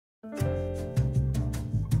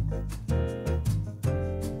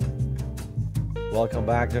Welcome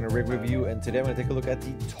back to a rig review, and today I'm going to take a look at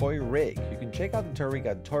the ToyRig. You can check out the ToyRig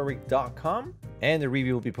at toyrig.com, and the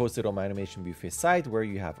review will be posted on my Animation Buffet site where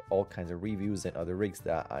you have all kinds of reviews and other rigs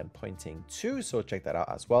that I'm pointing to, so check that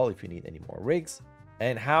out as well if you need any more rigs.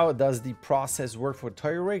 And how does the process work for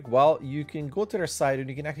ToyRig? Well, you can go to their site and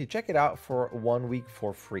you can actually check it out for 1 week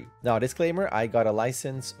for free. Now, disclaimer, I got a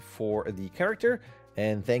license for the character,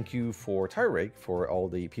 and thank you for ToyRig for all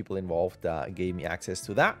the people involved that gave me access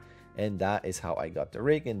to that. And that is how I got the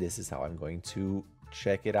rig, and this is how I'm going to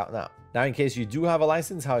check it out now. Now, in case you do have a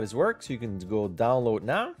license, how this works, you can go download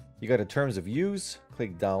now. You got a terms of use,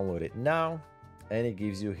 click download it now, and it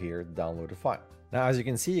gives you here download a file. Now, as you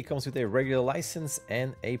can see, it comes with a regular license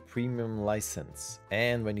and a premium license.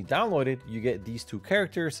 And when you download it, you get these two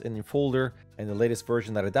characters in your folder. And the latest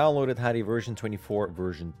version that I downloaded had a version 24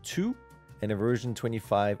 version 2 and a version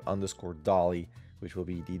 25_Dolly, which will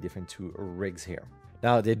be the different two rigs here.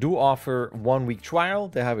 Now, they do offer 1 week trial.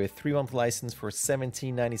 They have a 3-month license for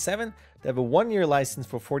 $17.97. They have a 1-year license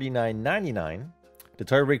for $49.99. The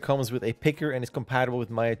ToyRig comes with a picker and is compatible with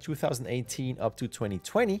Maya 2018 up to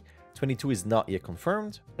 2020. 22 is not yet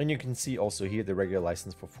confirmed. And you can see also here the regular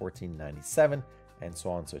license for $14.97 and so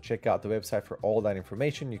on. So check out the website for all that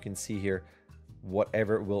information. You can see here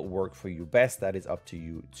whatever will work for you best. That is up to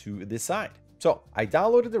you to decide. So I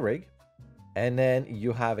downloaded the rig. And then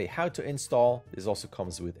you have a how to install. This also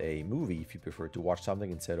comes with a movie if you prefer to watch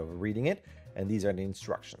something instead of reading it. And these are the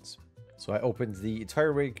instructions. So I opened the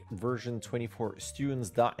ToyRig version 24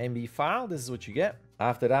 students.mb file. This is what you get.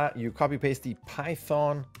 After that, you copy paste the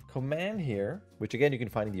Python command here, which again, you can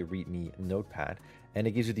find in the README notepad. And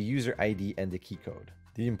it gives you the user ID and the key code.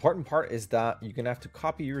 The important part is that you're going to have to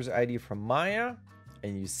copy user ID from Maya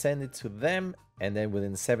and you send it to them. And then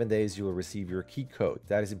within 7 days, you will receive your key code.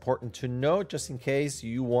 That is important to note just in case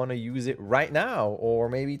you want to use it right now or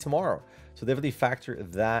maybe tomorrow. So definitely factor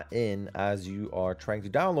that in as you are trying to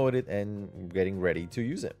download it and getting ready to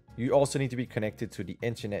use it. You also need to be connected to the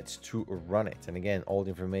internet to run it. And again, all the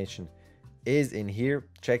information is in here.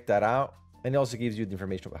 Check that out. And it also gives you the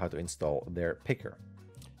information about how to install their picker.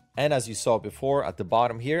 And as you saw before at the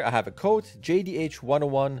bottom here, I have a code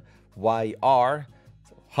JDH101YR.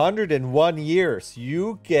 101 years.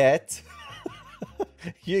 You get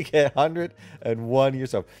you get 101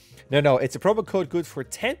 years off. No, it's a promo code good for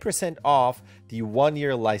 10% off the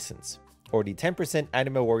 1-year license or the 10%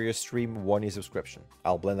 Animawarriors stream 1-year subscription.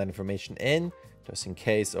 I'll blend that information in just in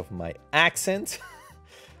case of my accent.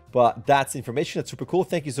 But that's information. That's super cool.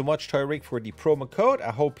 Thank you so much, ToyRig, for the promo code.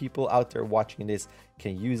 I hope people out there watching this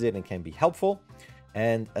can use it and can be helpful.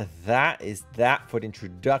 And that is that for the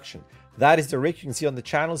introduction. That is the rig. You can see on the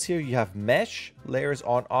channels here, you have mesh, layers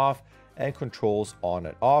on, off, and controls on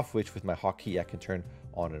and off, which with my hotkey, I can turn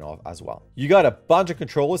on and off as well. You got a bunch of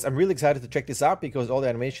controllers. I'm really excited to check this out because all the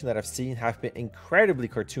animation that I've seen have been incredibly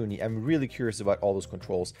cartoony. I'm really curious about all those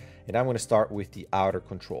controls. And I'm going to start with the outer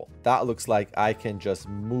control. That looks like I can just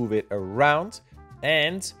move it around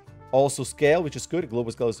and also scale, which is good.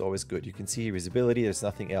 Global scale is always good. You can see here visibility. There's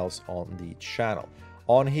nothing else on the channel.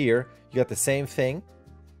 On here, you got the same thing.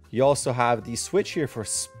 You also have the switch here for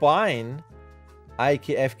spine, IK,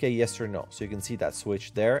 FK, yes or no. So you can see that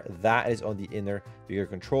switch there. That is on the inner bigger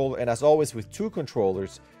controller. And as always with two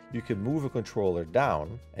controllers, you can move a controller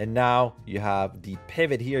down. And now you have the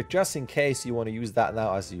pivot here, just in case you want to use that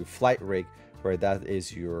now as your flight rig, where that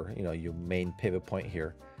is your, your main pivot point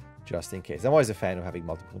here, just in case. I'm always a fan of having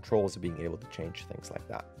multiple controls and being able to change things like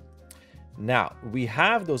that. Now, we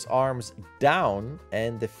have those arms down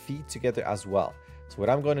and the feet together as well. So what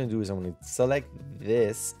I'm going to do is I'm going to select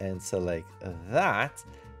this and select that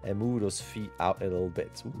and move those feet out a little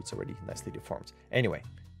bit. Ooh, it's already nicely deformed. Anyway,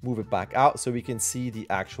 move it back out so we can see the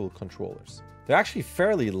actual controllers. They're actually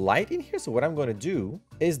fairly light in here. So what I'm going to do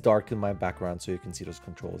is darken my background so you can see those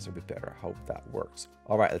controllers a bit better. I hope that works.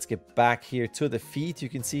 All right, let's get back here to the feet. You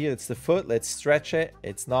can see here, it's the foot. Let's stretch it.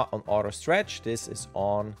 It's not on auto stretch. This is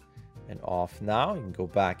on and off now. You can go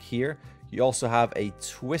back here. You also have a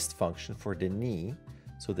twist function for the knee.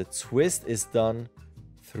 So the twist is done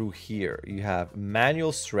through here. You have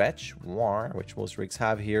manual stretch, which most rigs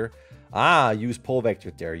have here. Use pole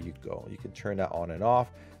vector. There you go. You can turn that on and off.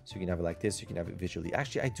 So you can have it like this. You can have it visually.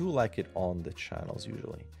 Actually, I do like it on the channels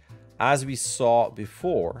usually. As we saw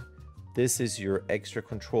before, this is your extra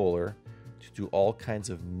controller to do all kinds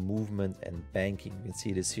of movement and banking. You can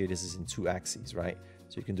see this here. This is in 2 axes, right?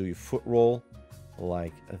 So you can do your foot roll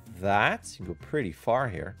like that. You can go pretty far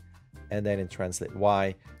here. And then in translate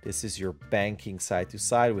Y, this is your banking side to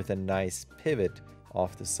side with a nice pivot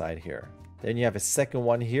off the side here. Then you have a second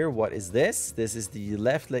one here. What is this? This is the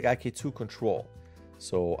left leg IK2 control.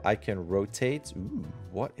 So I can rotate. Ooh,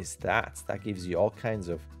 what is that? That gives you all kinds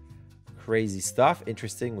of crazy stuff.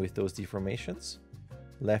 Interesting with those deformations.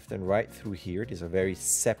 Left and right through here. These are very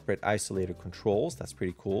separate, isolated controls. That's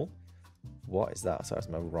pretty cool. What is that? So that's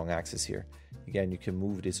my wrong axis here. Again, you can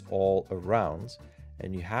move this all around.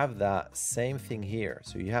 And you have that same thing here.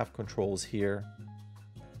 So you have controls here.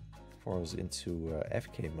 Falls into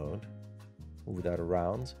FK mode. Move that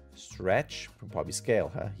around. Stretch. Probably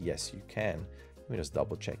scale, huh? Yes, you can. Let me just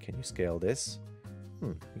double check. Can you scale this?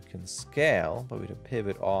 You can scale, but with a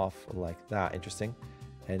pivot off like that. Interesting.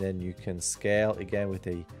 And then you can scale again with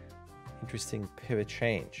a interesting pivot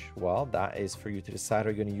change. Well, that is for you to decide. Are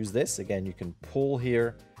you going to use this? Again, you can pull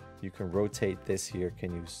here. You can rotate this here.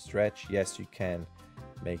 Can you stretch? Yes, you can.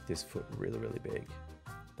 Make this foot really, really big.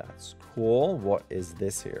 That's cool. What is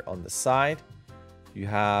this here? On the side, you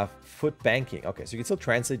have foot banking. Okay, so you can still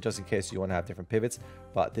translate just in case you want to have different pivots,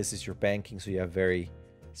 but this is your banking, so you have very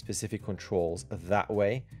specific controls that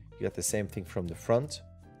way. You got the same thing from the front.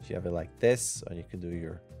 So you have it like this, and you can do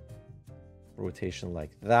your rotation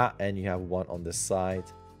like that, and you have one on the side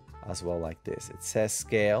as well like this. It says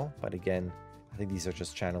scale, but again, I think these are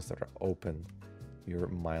just channels that are open. Your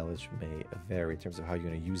mileage may vary in terms of how you're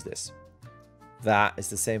going to use this. That is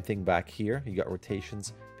the same thing back here. You got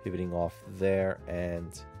rotations pivoting off there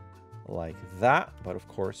and like that. But of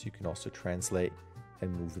course, you can also translate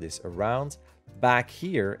and move this around. Back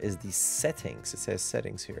here is the settings. It says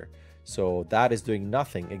settings here. So that is doing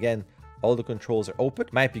nothing. Again, all the controls are open.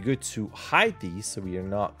 Might be good to hide these so we are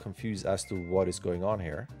not confused as to what is going on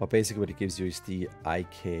here. But basically what it gives you is the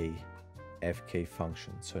IK FK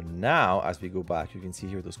function. So now as we go back, you can see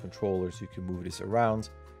here those controllers. You can move this around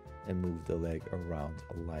and move the leg around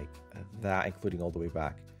like that, including all the way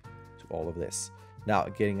back to all of this. Now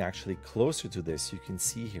getting actually closer to this, you can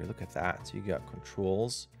see here, look at that. So you got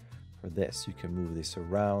controls for this. You can move this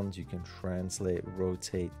around, you can translate,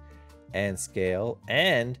 rotate, and scale,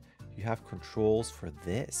 and you have controls for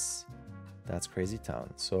this. That's crazy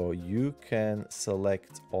town. So you can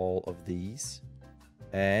select all of these,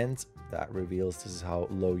 and that reveals this is how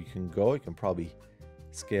low you can go. You can probably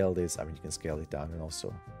scale this. I mean, you can scale it down and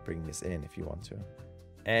also bring this in if you want to.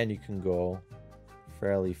 And you can go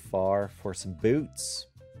fairly far for some boots.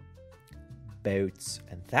 And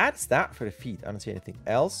that's that for the feet. I don't see anything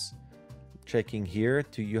else. Checking here.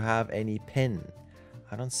 Do you have any pin?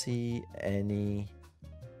 I don't see any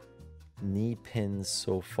knee pins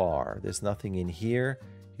so far. There's nothing in here.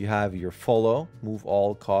 You have your follow, move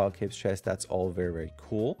all, cog, hips, chest. That's all very, very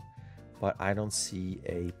cool. But I don't see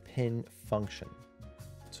a pin function.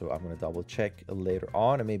 So I'm going to double check later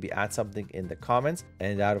on and maybe add something in the comments.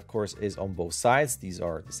 And that, of course, is on both sides. These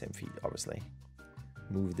are the same feet, obviously.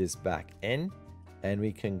 Move this back in and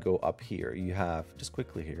we can go up here. You have, just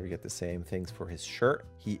quickly here, you get the same things for his shirt.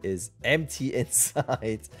 He is empty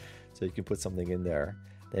inside, so you can put something in there.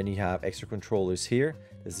 Then you have extra controllers here.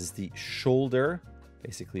 This is the shoulder,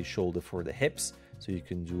 basically shoulder for the hips. So you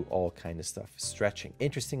can do all kind of stuff. Stretching.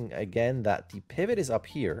 Interesting, again, that the pivot is up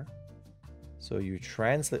here. So you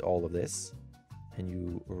translate all of this and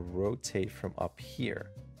you rotate from up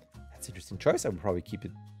here. That's an interesting choice. I would probably keep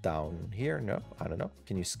it down here. No, I don't know.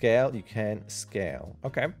 Can you scale? You can scale.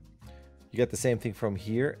 Okay. You got the same thing from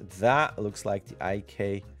here. That looks like the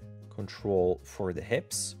IK control for the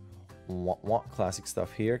hips. Classic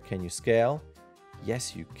stuff here. Can you scale?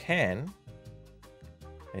 Yes, you can.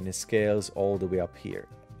 And it scales all the way up here.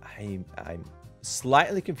 I'm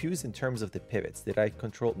slightly confused in terms of the pivots. Did I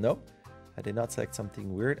control? No, I did not select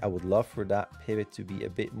something weird. I would love for that pivot to be a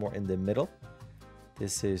bit more in the middle.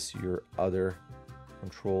 This is your other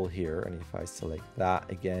control here. And if I select that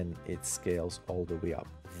again, it scales all the way up.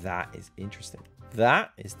 That is interesting.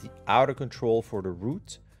 That is the outer control for the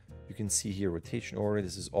root. You can see here rotation order.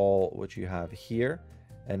 This is all what you have here.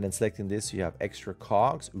 And then selecting this, you have extra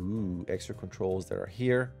cogs. Ooh, extra controls that are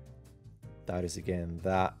here. That is again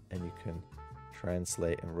that. And you can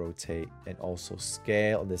translate and rotate and also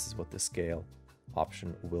scale. And this is what the scale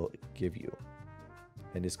option will give you.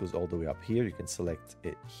 And this goes all the way up here. You can select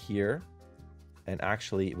it here. And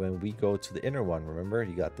actually, when we go to the inner one, remember,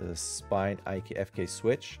 you got the spine IK FK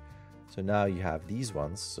switch. So now you have these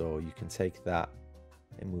ones. So you can take that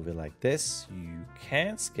and move it like this. You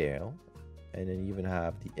can scale. And then you even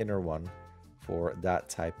have the inner one for that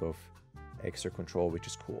type of extra control, which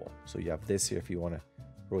is cool. So you have this here if you want to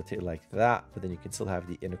rotate like that, but then you can still have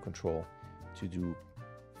the inner control to do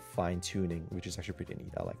fine tuning, which is actually pretty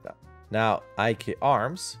neat. I like that. Now, IK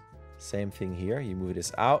arms, same thing here. You move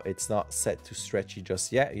this out. It's not set to stretchy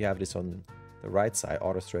just yet. You have this on the right side.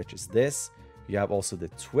 Auto stretch is this. You have also the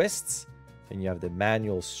twists. And you have the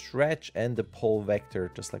manual stretch and the pull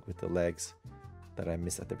vector, just like with the legs that I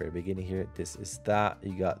missed at the very beginning here. This is that.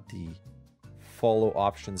 You got the follow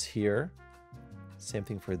options here. Same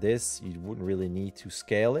thing for this. You wouldn't really need to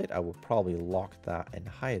scale it. I would probably lock that and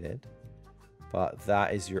hide it. But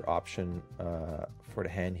that is your option for the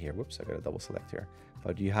hand here. Whoops, I got to double select here.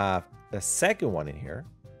 But you have a second one in here.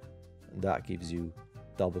 That gives you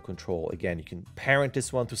double control. Again, you can parent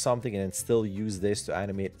this one to something and then still use this to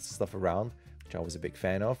animate stuff around, which I was a big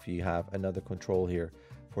fan of. You have another control here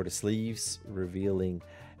for the sleeves, revealing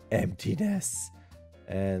emptiness.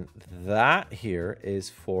 And that here is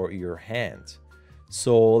for your hand.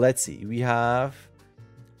 So let's see, we have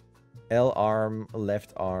L arm,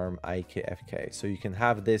 left arm, IK, FK. So you can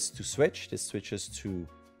have this to switch. This switches to,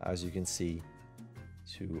 as you can see,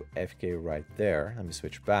 to FK right there. Let me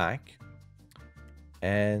switch back.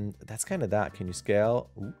 And that's kind of that. Can you scale?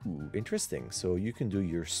 Ooh, interesting. So you can do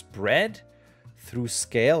your spread through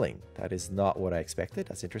scaling. That is not what I expected.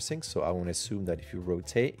 That's interesting. So I want to assume that if you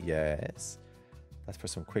rotate, yes, that's for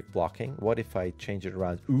some quick blocking. What if I change it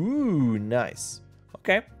around? Ooh, nice.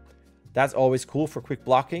 Okay. That's always cool for quick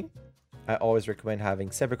blocking. I always recommend having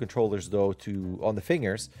separate controllers though on the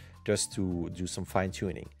fingers just to do some fine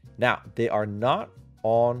tuning. Now, they are not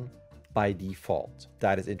on by default.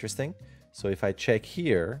 That is interesting. So if I check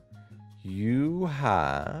here, you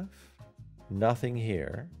have nothing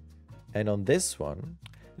here. And on this one,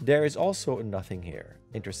 there is also nothing here.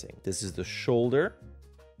 Interesting. This is the shoulder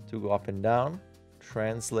to go up and down,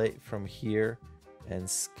 translate from here, and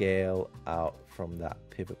scale out from that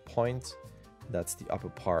pivot point. That's the upper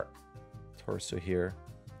part, torso here,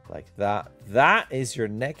 like that. That is your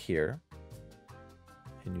neck here.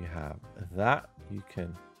 And you have that. You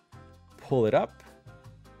can pull it up.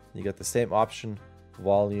 You got the same option,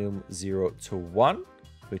 volume 0 to 1,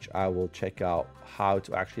 which I will check out how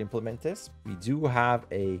to actually implement this. We do have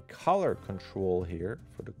a color control here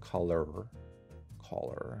for the color,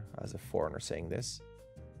 as a foreigner saying this.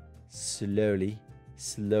 Slowly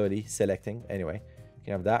selecting. Anyway, you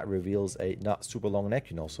can have that, reveals a not super long neck.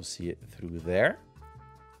 You can also see it through there.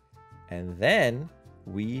 And then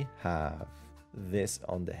we have this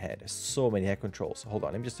on the head. There's so many head controls. Hold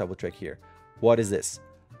on, let me just double check here. What is this?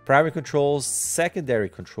 Primary controls, secondary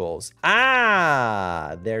controls.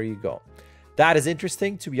 Ah, there you go. That is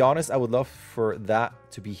interesting. To be honest, I would love for that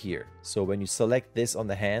to be here. So when you select this on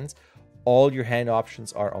the hands, all your hand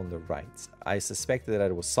options are on the right. I suspected that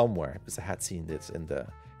it was somewhere because I had seen this in the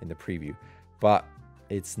preview, but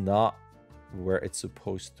it's not where it's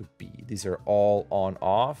supposed to be. These are all on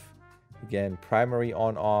off. Again, primary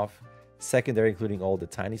on off, secondary including all the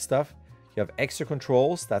tiny stuff. You have extra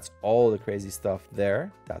controls. That's all the crazy stuff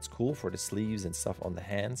there. That's cool for the sleeves and stuff on the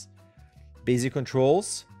hands. Basic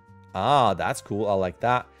controls. Ah, that's cool. I like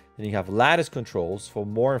that. Then you have lattice controls for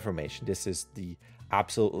more information. This is the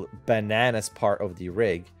absolute bananas part of the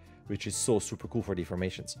rig, which is so super cool for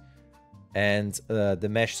deformations. And the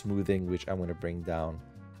mesh smoothing, which I'm going to bring down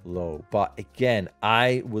low. But again,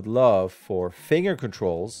 I would love for finger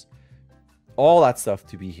controls, all that stuff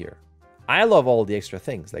to be here. I love all the extra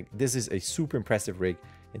things. Like, this is a super impressive rig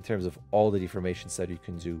in terms of all the deformations that you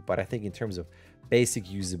can do. But I think in terms of basic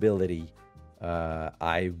usability,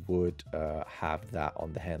 I would have that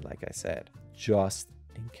on the hand, like I said, just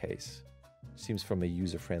in case. Seems from a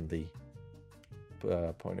user-friendly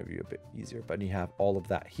point of view a bit easier. But you have all of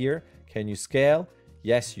that here. Can you scale?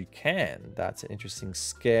 Yes, you can. That's an interesting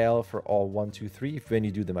scale for all 1, 2, 3. When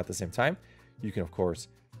you do them at the same time, you can, of course,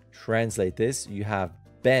 translate this. You have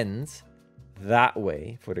bend that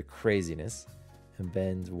way for the craziness and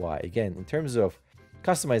bend Y. Again, in terms of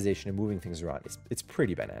customization and moving things around, it's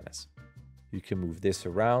pretty bananas. You can move this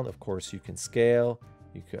around. Of course, you can scale.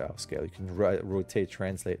 You can rotate,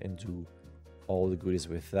 translate, and do all the goodies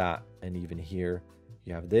with that. And even here,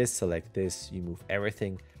 you have this, select this, you move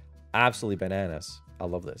everything. Absolutely bananas. I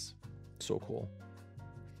love this. So cool.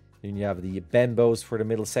 Then you have the bend bows for the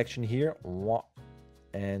middle section here.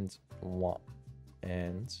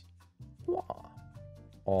 And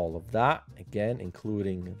all of that, again,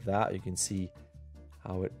 including that. You can see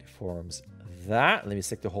how it deforms that. Let me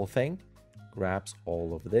select the whole thing, grabs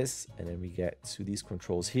all of this, and then we get to these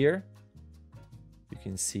controls here. You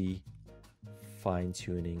can see fine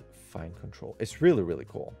tuning, fine control. It's really, really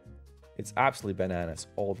cool. It's absolutely bananas,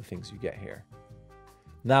 all the things you get here.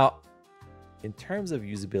 Now, in terms of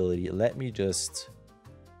usability, let me just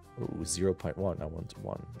 0.1, I want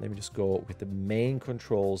 1. Let me just go with the main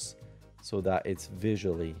controls so that it's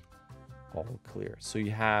visually all clear. So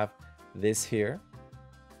you have this here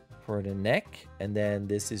for the neck, and then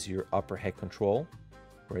this is your upper head control.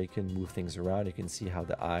 where you can move things around. You can see how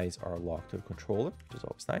the eyes are locked to the controller, which is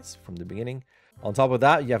always nice from the beginning. On top of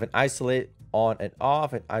that, you have an isolate on and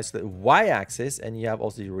off, an isolate y-axis, and you have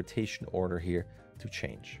also the rotation order here to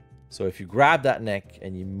change. So if you grab that neck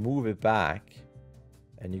and you move it back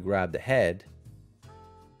and you grab the head,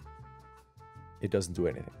 it doesn't do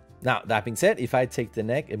anything. Now, that being said, if I take the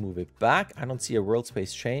neck and move it back, I don't see a world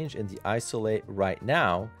space change in the isolate right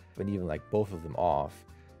now, but even like both of them off,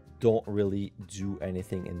 don't really do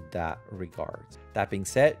anything in that regard. That being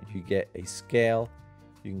said, you get a scale,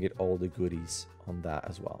 you can get all the goodies on that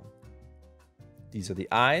as well. These are the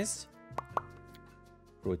eyes.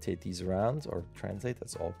 Rotate these around or translate,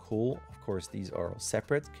 that's all cool. Of course, these are all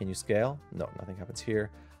separate. Can you scale? No, nothing happens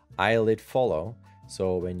here. Eyelid follow.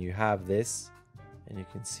 So when you have this, and you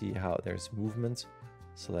can see how there's movement,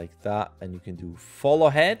 so like that, and you can do follow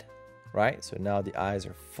head, right? So now the eyes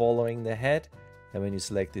are following the head. And when you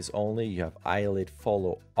select this only, you have eyelid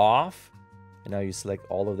follow off. And now you select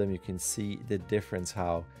all of them, you can see the difference,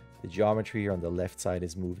 how the geometry here on the left side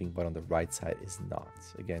is moving, but on the right side is not.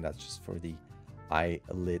 Again, that's just for the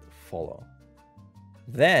eyelid follow.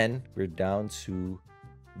 Then we're down to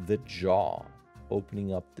the jaw.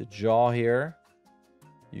 Opening up the jaw here,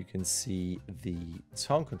 you can see the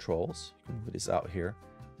tongue controls. You can move this out here.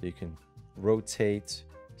 So you can rotate,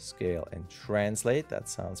 scale, and translate. That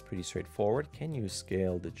sounds pretty straightforward. Can you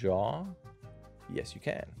scale the jaw? Yes, you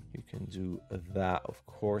can. You can do that, of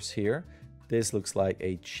course, here. This looks like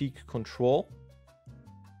a cheek control.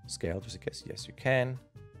 Scale, just in case. Yes, you can.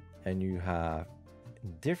 And you have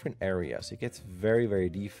different areas. It gets very, very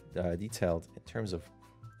detailed in terms of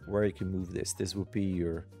where you can move this. This would be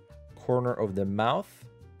your corner of the mouth,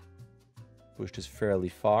 pushed is fairly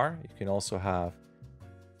far. You can also have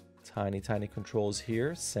tiny controls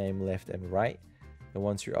here, same left and right. And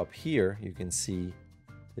once you're up here, you can see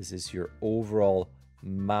this is your overall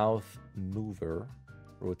mouth mover.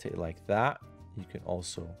 Rotate like that. You can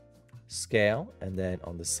also scale, and then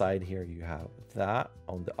on the side here you have that.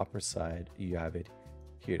 On the upper side you have it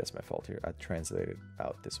here. That's my fault here, I translated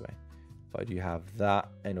out this way, but you have that.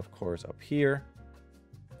 And of course up here,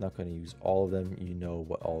 not going to use all of them, you know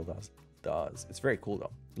what all of does. It's very cool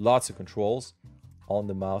though, lots of controls on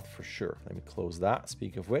the mouth for sure. Let me close that.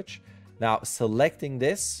 Speak of which, now selecting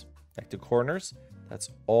this, like the corners,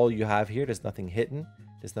 that's all you have here. There's nothing hidden.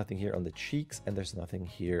 There's nothing here on the cheeks, and there's nothing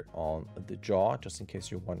here on the jaw, just in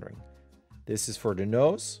case you're wondering. This is for the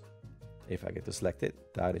nose. If I get to select it,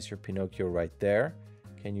 that is your Pinocchio right there.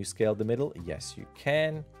 Can you scale the middle? Yes, you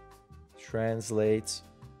can. Translate,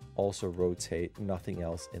 also rotate, nothing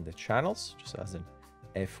else in the channels, just as an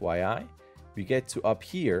FYI. We get to up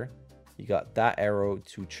here, you got that arrow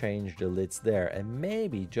to change the lids there, and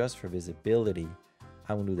maybe just for visibility,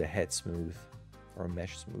 I'm gonna do the head smooth or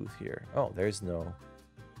mesh smooth here. Oh, there's no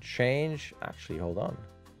change. Actually, hold on.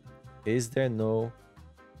 Is there no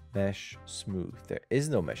mesh smooth? There is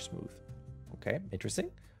no mesh smooth. Okay,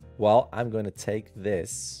 interesting. Well, I'm going to take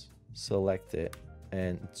this, select it,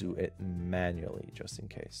 and do it manually just in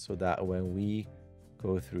case. So that when we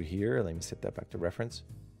go through here, let me set that back to reference.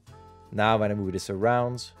 Now when I move this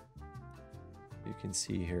around, you can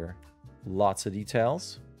see here lots of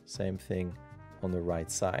details. Same thing on the right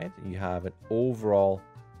side. You have an overall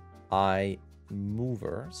eye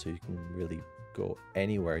mover, so you can really go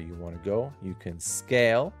anywhere you want to go. You can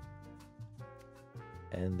scale,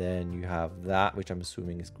 and then you have that, which I'm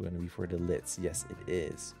assuming is going to be for the lids. Yes, it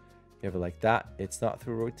is. You have it like that. It's not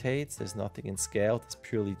through rotates. There's nothing in scale. It's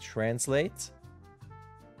purely translate.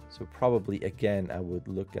 So probably again, I would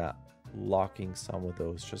look at locking some of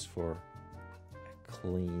those just for a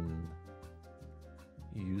clean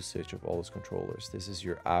usage of all those controllers. This is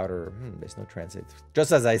your outer, there's no translate.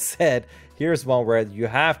 Just as I said, here's one where you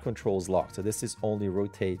have controls locked. So this is only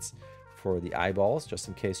rotates for the eyeballs, just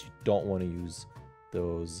in case you don't want to use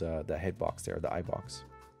those, the head box there, the eye box.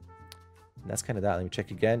 And that's kind of that. Let me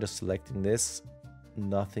check again, just selecting this,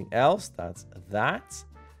 nothing else. That's that.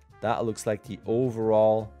 That looks like the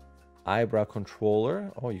overall eyebrow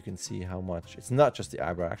controller. Oh, you can see how much, it's not just the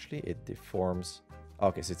eyebrow actually, it deforms.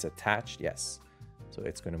 Okay, so it's attached, yes. So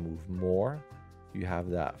it's going to move more. You have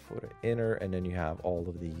that for the inner, and then you have all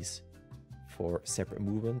of these for separate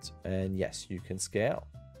movement. And yes, you can scale.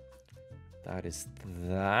 That is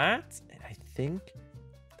that. And I think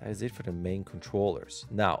that is it for the main controllers.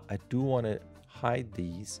 Now, I do want to hide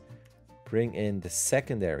these, bring in the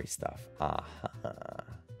secondary stuff. Aha.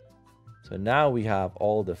 So now we have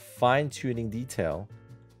all the fine-tuning detail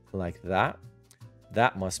like that.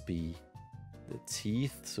 That must be the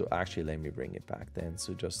teeth. So actually, let me bring it back then.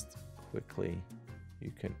 So just quickly,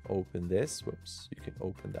 you can open this. Whoops, you can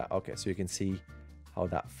open that. Okay, so you can see how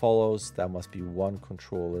that follows. That must be one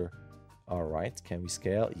controller. All right, can we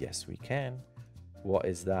scale? Yes, we can. What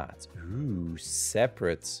is that? Ooh,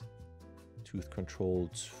 separate tooth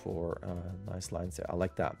controls for nice lines there. I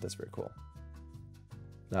like that. That's very cool.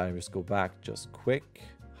 Now I just go back just quick.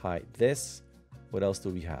 Hide this. What else do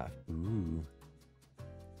we have? Ooh,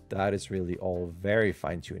 that is really all very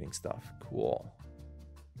fine-tuning stuff. Cool.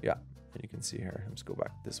 Yeah, and you can see here. Let's go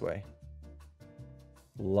back this way.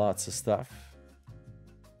 Lots of stuff.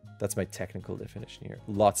 That's my technical definition here.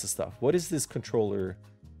 Lots of stuff. What does this controller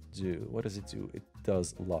do? What does it do? It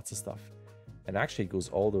does lots of stuff. And actually it goes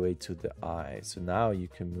all the way to the eye. So now you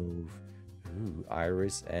can move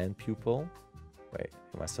iris and pupil. Wait,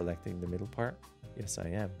 am I selecting the middle part? Yes, I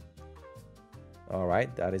am. All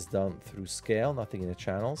right, that is done through scale, nothing in the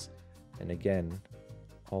channels. And again,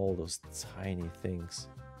 all those tiny things.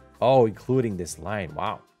 Oh, including this line.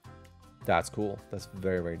 Wow. That's cool. That's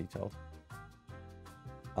very, very detailed.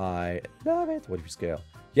 I love it. What if you scale?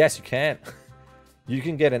 Yes, you can. You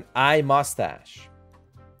can get an eye mustache.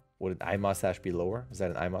 Would an eye mustache be lower? Is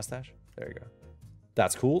that an eye mustache? There you go.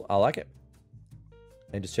 That's cool. I like it.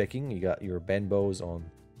 And just checking, you got your bend bows on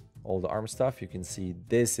all the arm stuff. You can see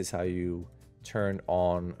this is how you turn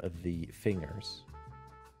on the fingers.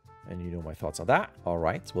 And you know my thoughts on that. All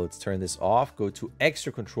right, well, let's turn this off. Go to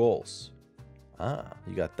extra controls. Ah,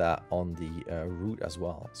 you got that on the root as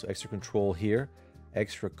well. So extra control here,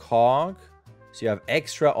 extra cog. So you have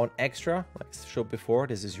extra on extra, like I showed before.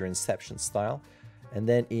 This is your Inception style. And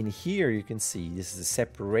then in here, you can see this is a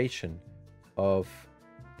separation of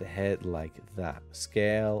the head like that.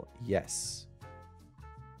 Scale, yes.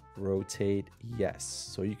 Rotate, yes.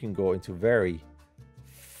 So you can go into very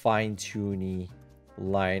fine-tuning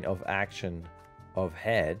line of action of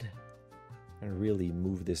head and really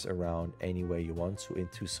move this around any way you want to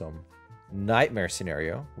into some nightmare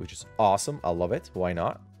scenario, which is awesome. I love it. Why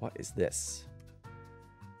not? What is this?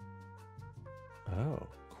 Oh,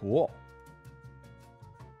 cool.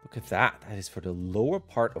 Look at that. That is for the lower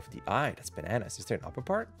part of the eye. That's bananas. Is there an upper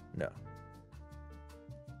part? No.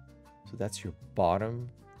 So that's your bottom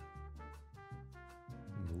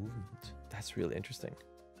movement. That's really interesting.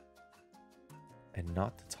 And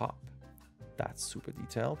not the top. That's super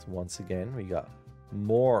detailed. Once again, we got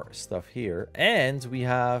more stuff here. And we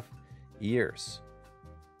have ears.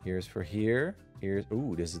 Ears for here. Ears.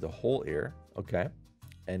 Ooh, this is the whole ear. Okay.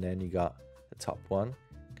 And then you got the top one.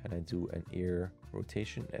 Can I do an ear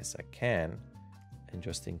rotation? Yes, I can. And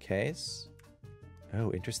just in case.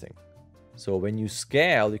 Oh, interesting. So when you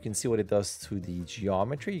scale, you can see what it does to the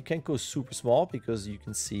geometry. You can't go super small because you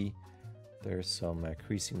can see there's some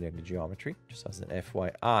creasing there in the geometry. Just as an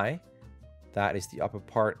FYI. That is the upper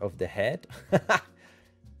part of the head.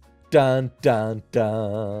 Dun, dun,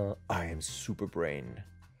 dun. I am super brain.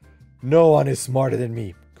 No one is smarter than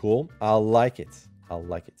me. Cool. I like it. I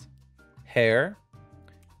like it. Hair,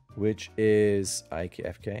 which is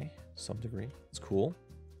IKFK, some degree. It's cool.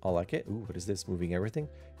 I like it. Ooh, what is this? Moving everything.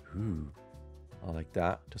 Ooh, I like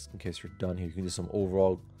that. Just in case you're done here, you can do some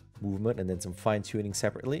overall movement and then some fine tuning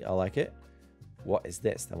separately. I like it. What is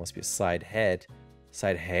this? That must be a side head.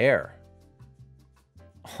 Side hair.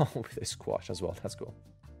 Oh, with a squash as well. That's cool.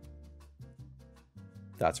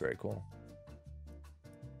 That's very cool.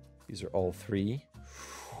 These are all three.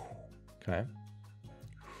 Okay.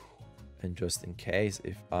 And just in case,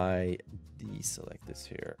 if I deselect this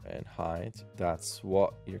here and hide, that's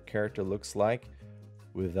what your character looks like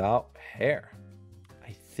without hair.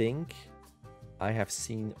 I think I have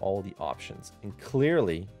seen all the options. And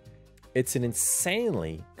clearly, it's an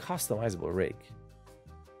insanely customizable rig.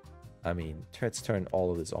 I mean, let's turn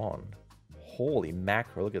all of this on. Holy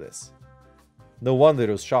macro, look at this. No wonder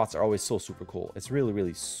those shots are always so super cool. It's really,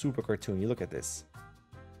 really super cartoony. Look at this.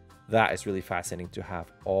 That is really fascinating to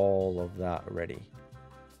have all of that ready.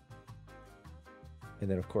 And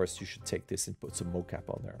then, of course, you should take this and put some mocap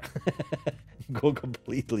on there. Go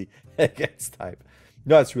completely against type.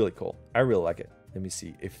 No, it's really cool. I really like it. Let me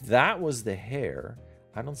see. If that was the hair,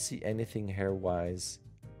 I don't see anything hair-wise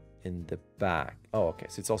in the back. Oh, okay.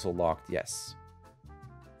 So it's also locked. Yes.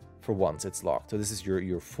 For once, it's locked. So this is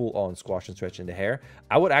your full-on squash and stretch in the hair.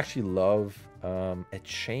 I would actually love a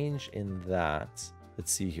change in that.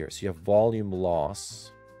 Let's see here. So you have volume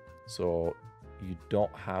loss. So you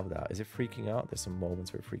don't have that. Is it freaking out? There's some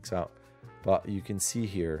moments where it freaks out. But you can see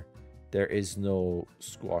here, there is no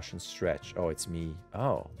squash and stretch. Oh, it's me.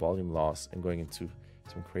 Oh, volume loss and going into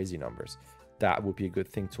some crazy numbers. That would be a good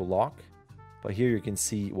thing to lock. But here you can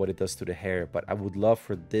see what it does to the hair. But I would love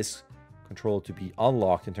for this control to be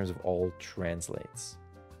unlocked in terms of all translates.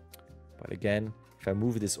 But again, if I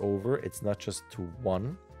move this over, it's not just to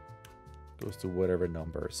one. those to whatever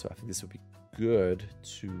number. So I think this would be good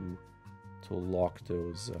to lock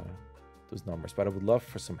those numbers. But I would love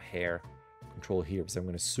for some hair control here, because I'm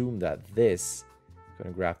going to assume that this is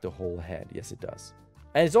going to grab the whole head. Yes, it does.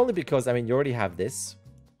 And it's only because, I mean, you already have this,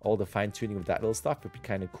 all the fine tuning of that little stuff. It'd be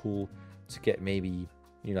kind of cool to get maybe,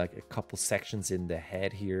 you know, like a couple sections in the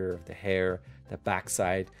head here, of the hair, the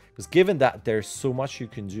backside. Because given that there's so much you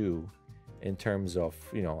can do in terms of,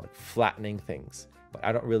 you know, like flattening things, but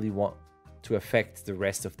I don't really want to affect the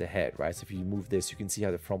rest of the head, right? So if you move this, you can see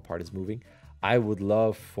how the front part is moving. I would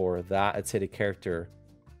love for that. I'd say the character,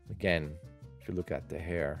 again, if you look at the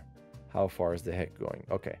hair, how far is the head going?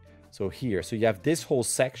 Okay, so here, so you have this whole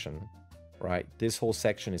section, right? This whole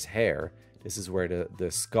section is hair. This is where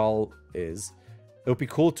the skull is. It would be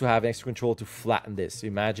cool to have an extra control to flatten this.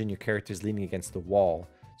 Imagine your character is leaning against the wall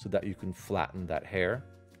so that you can flatten that hair.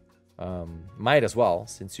 Might as well,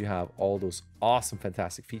 since you have all those awesome,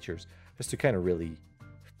 fantastic features, just to kind of really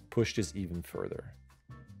push this even further.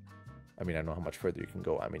 I mean, I don't know how much further you can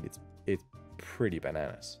go. I mean, it's pretty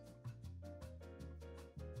bananas.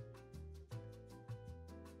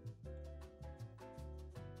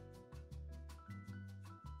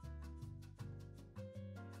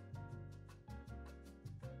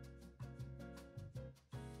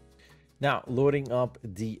 Now, loading up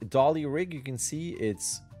the Dolly rig, you can see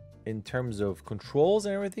it's, in terms of controls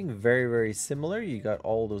and everything, very, very similar. You got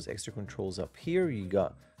all those extra controls up here. You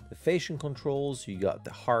got the facial controls. You got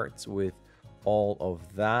the hearts with all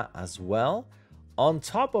of that as well. On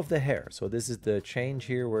top of the hair. So this is the change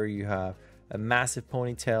here where you have a massive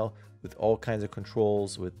ponytail with all kinds of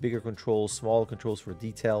controls, with bigger controls, smaller controls for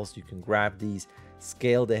details. You can grab these,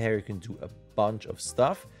 scale the hair. You can do a bunch of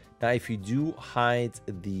stuff. Now, if you do hide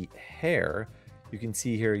the hair, you can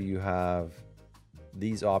see here you have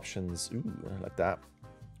these options, ooh, like that,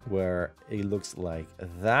 where it looks like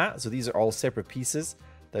that. So these are all separate pieces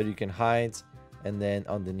that you can hide, and then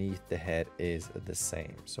underneath the head is the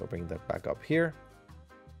same. So bring that back up here.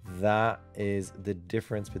 That is the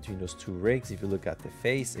difference between those two rigs. If you look at the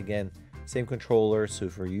face, again, same controller. So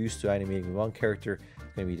if we're used to animating one character,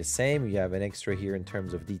 it's going to be the same. You have an extra here in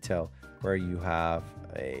terms of detail where you have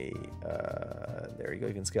a, there you go,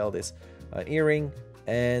 you can scale this, an earring,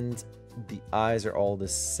 and the eyes are all the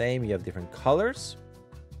same. You have different colors.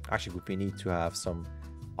 Actually, would be neat to have some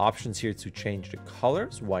options here to change the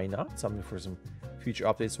colors. Why not? Something for some future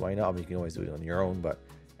updates. Why not? I mean, you can always do it on your own, but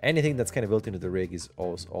anything that's kind of built into the rig is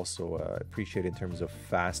also appreciated in terms of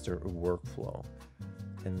faster workflow.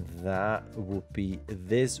 And that would be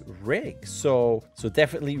this rig. So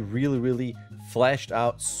definitely really fleshed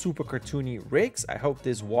out, super cartoony rigs. I hope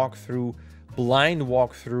this walkthrough, blind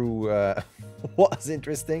walkthrough, was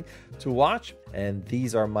interesting to watch. And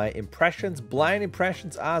these are my impressions, blind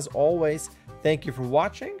impressions as always. Thank you for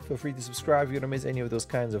watching. Feel free to subscribe if you don't miss any of those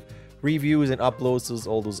kinds of reviews and uploads,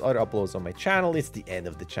 all those other uploads on my channel. It's the end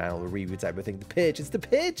of the channel, the review type of thing. The pitch, it's the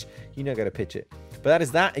pitch. You know, I gotta pitch it. But that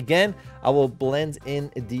is that. Again, I will blend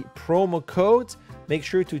in the promo code. Make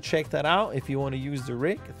sure to check that out if you want to use the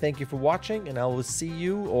rig. Thank you for watching, and I will see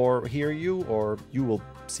you or hear you, or you will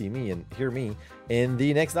see me and hear me in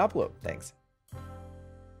the next upload. Thanks.